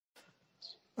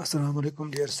Assalamu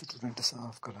alaikum dear students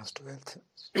of class 12th.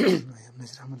 I am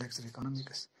Nazir Ahmed lecturer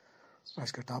economics.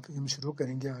 आज का topic हम शुरू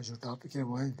करेंगे। आज जो टॉपिक है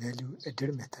वो है value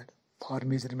added method for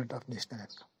measurement of national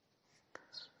income.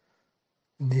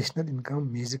 National income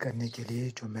major करने के लिए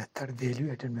जो मेथड वैल्यू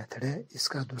एडेड मेथड है,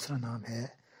 इसका दूसरा नाम है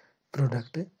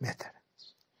प्रोडक्ट मेथड।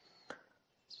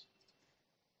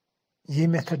 ये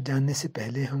मेथड जानने से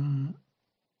पहले हम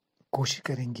कोशिश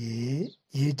करेंगे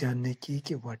ये जानने की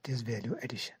कि what is value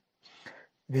addition.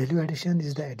 Value addition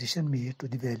is the addition made to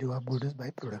the value of goods by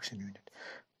production unit.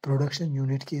 Production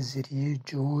unit के ज़रिए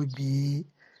जो भी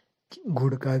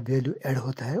गुड का वैल्यू ऐड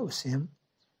होता है उसे हम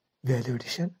वैल्यू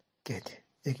एडिशन कहते हैं।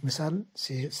 एक मिसाल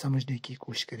से समझने की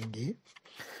कोशिश करेंगे।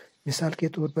 मिसाल के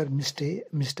तौर पर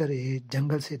मिस्टर ए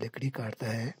जंगल से लकड़ी काटता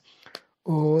है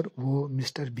और वो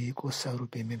मिस्टर बी को 100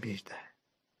 रुपये में बेचता है।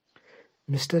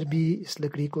 मिस्टर बी इस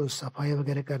लकड़ी को सफाई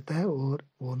वगैरह करता है और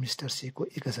वो मिस्टर सी को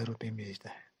 1000 रुपये में बेचता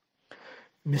है।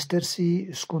 मिस्टर सी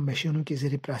इसको मशीनों के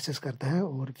ज़रिए प्रोसेस करता है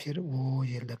और फिर वो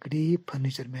ये लकड़ी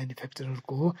फर्नीचर मैन्युफैक्चरर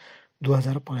को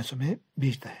 2500 में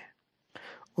बेचता है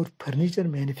और फर्नीचर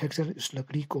मैन्युफैक्चरर इस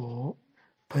लकड़ी को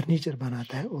फर्नीचर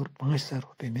बनाता है और 5000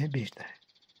 रुपये में बेचता है।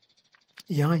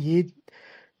 यहाँ ये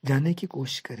जानने की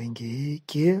कोशिश करेंगे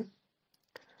कि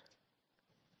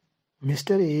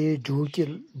मिस्टर ए जो कि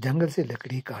जंगल से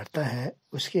लकड़ी काटता है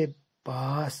उसके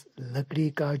पास लकड़ी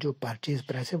का जो परचेज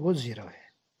प्राइस है वो 0 है,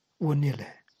 वो नील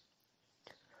है,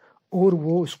 और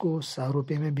वो उसको 100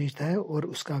 रुपये में बेचता है और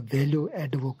उसका वैल्यू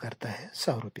ऐड वो करता है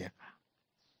 100 रुपये का।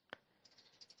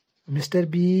 मिस्टर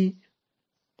बी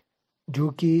जो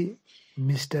कि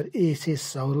मिस्टर ए से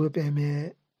 100 रुपये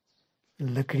में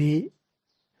लकड़ी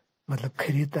मतलब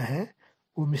खरीदता है,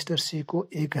 वो मिस्टर सी को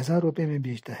 1000 रुपये में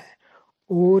बेचता है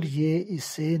और ये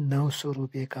इससे 900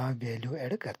 रुपये का वैल्यू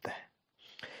ऐड करता है।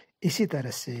 इसी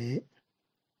तरह से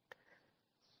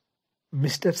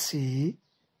मिस्टर सी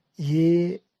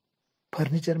ये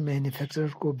फर्नीचर मैन्युफैक्चरर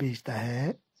को बेचता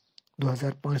है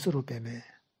 2500 रुपये में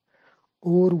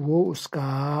और वो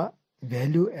उसका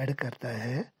वैल्यू ऐड करता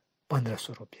है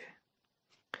 1500 रुपये।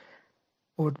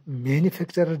 और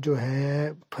मैन्युफैक्चरर जो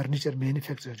है, फर्नीचर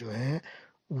मैन्युफैक्चरर जो है,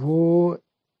 वो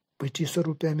 2500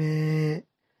 रुपये में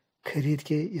खरीद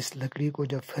के इस लकड़ी को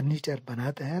जब फर्नीचर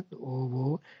बनाता है तो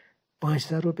वो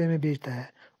 5000 रुपये में बेचता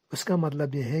है। उसका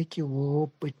मतलब यह है कि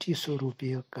वो 2500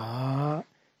 रुपये का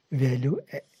वैल्यू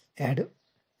ऐड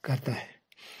करता है।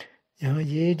 यहाँ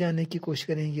ये जानने की कोशिश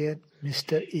करेंगे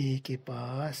मिस्टर ए के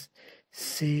पास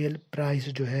सेल प्राइस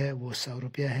जो है वो 100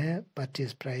 रुपया है,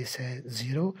 परचेज प्राइस है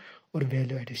 0 और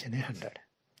वैल्यू एडिशन है 100।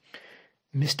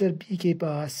 मिस्टर बी के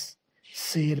पास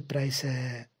सेल प्राइस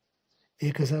है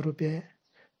 1000 रुपये,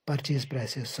 परचेज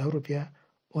प्राइस है 100 रुपया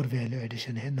और वैल्यू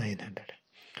एडिशन है 900।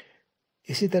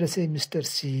 इसी तरह से मिस्टर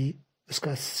सी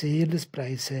उसका सेल्स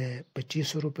प्राइस है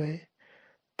 2500 रुपये,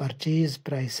 परचेज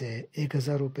प्राइस है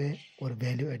 1000 रुपये और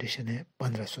वैल्यू एडिशन है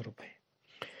 1500 रुपये।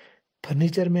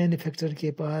 फर्नीचर मैन्युफैक्चरर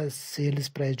के पास सेल्स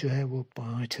प्राइस जो है वो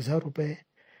 5000 रुपये,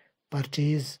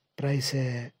 परचेज प्राइस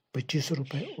है 2500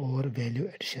 रुपये और वैल्यू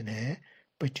एडिशन है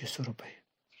 2500 रुपये।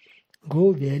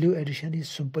 Go value addition is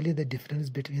simply the difference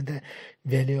between the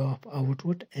value of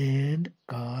output and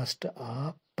cost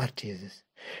of purchases.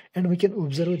 And we can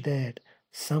observe that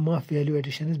sum of value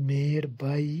addition is made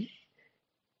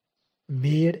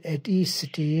at each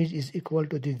stage is equal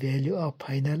to the value of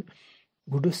final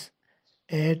goods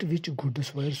at which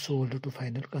goods were sold to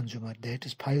final consumer. That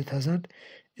is 5000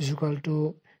 is equal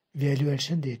to value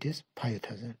addition, that is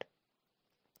 5000.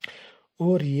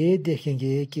 और ये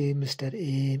देखेंगे कि mister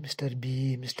A, mister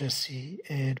B, mister C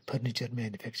and furniture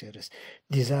manufacturers,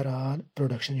 these are all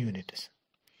production units,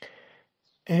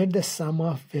 and the sum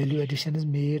of value addition is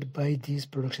made by these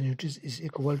production units is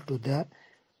equal to the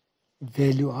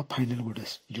value of final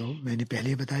goods. जो मैंने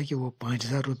पहले बताया कि वो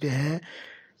 5000 रुपये है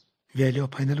value of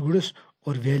final goods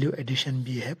और value addition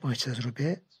भी है 5000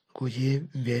 रुपये को। ये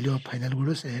value of final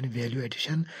goods and value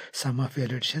addition, some of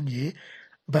value addition ये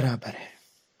बराबर है।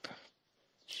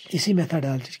 इसी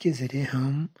मेथडोलॉजी के ज़रिए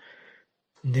हम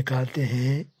निकालते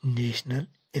हैं नेशनल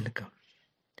इनकम।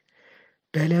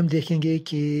 पहले हम देखेंगे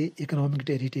कि इकोनॉमिक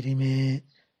टेरिटरी में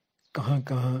कहाँ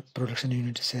कहाँ प्रोडक्शन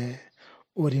यूनिट्स है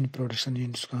और इन प्रोडक्शन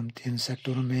यूनिट्स को हम 3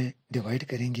 सेक्टरों में डिवाइड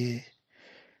करेंगे: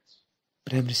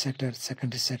 प्राइमरी सेक्टर,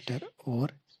 सेकेंडरी सेक्टर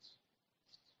और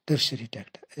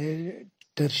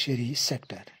टर्शरी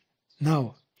सेक्टर।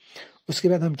 नाउ उसके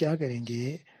बाद हम क्या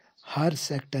करेंगे, हर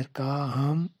सेक्टर का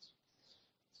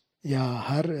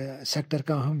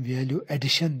हम वैल्यू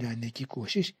एडिशन जानने की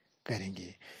कोशिश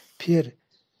करेंगे। फिर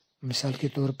मिसाल के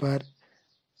तौर पर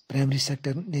प्राइमरी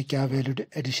सेक्टर ने क्या वैल्यू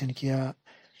एडिशन किया,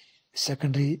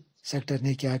 सेकेंडरी सेक्टर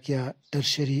ने क्या किया,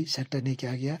 टर्शरी सेक्टर ने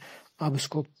क्या किया, اب اس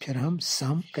کو پھر ہم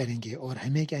سم کریں گے اور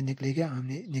ہمیں کیا نکلے گا،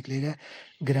 ہمیں نکلے گا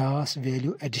grass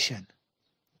value addition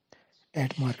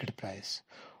at market price,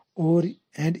 اور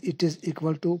and it is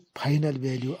equal to final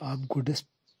value of goods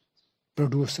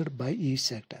produced by H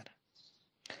sector.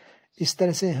 اس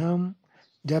طرح سے ہم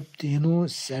جب تینوں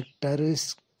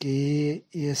سیکٹرز کے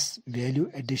اس ویلیو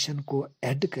ایڈیشن کو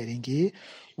ایڈ کریں گے،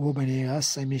 وہ بنے گا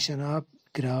summation of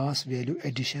grass value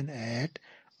addition at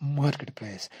market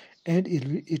price, and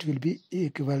it will be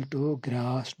equal to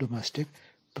gross domestic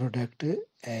product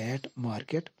at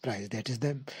market price, that is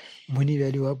the money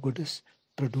value of goods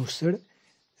produced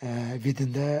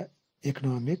within the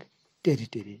economic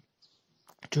territory.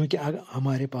 چونکہ اگر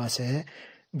ہمارے پاس ہے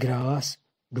grass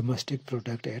domestic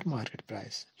product at market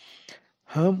price,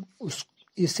 ہم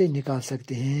اس سے نکال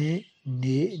سکتے ہیں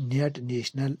net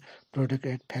national product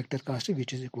at factor cost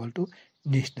which is equal to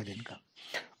national income.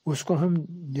 اس کو ہم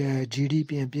G D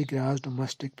P M P grass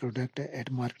domestic product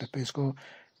at market پہ اس کو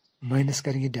مائنس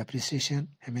کریں گے ڈیپریسیشن،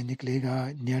 ہمیں نکلے گا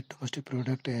net domestic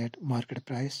product at market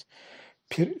price.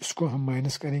 پھر اس کو ہم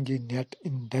مائنس کریں گے نیٹ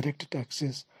انڈائریکٹ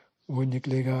ٹیکسز، وہ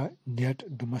نکلے گا net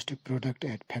domestic product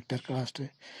at factor cost.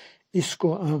 اس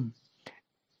کو ہم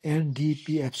N D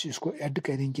P F C اس کو ایڈ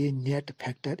کریں گے net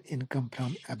factor income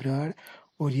from abroad,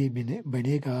 اور یہ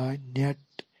بنے گا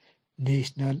net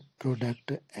national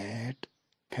product at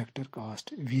factor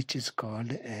cost which is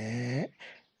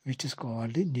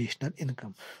called national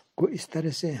income کو۔ اس طرح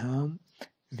سے ہم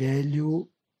ویلیو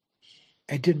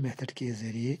ایڈڈ میتھڈ کے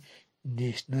ذریعے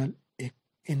نیشنل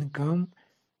انکم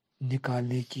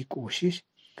نکالنے کی کوشش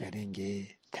کریں گے۔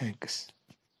 تھینکس۔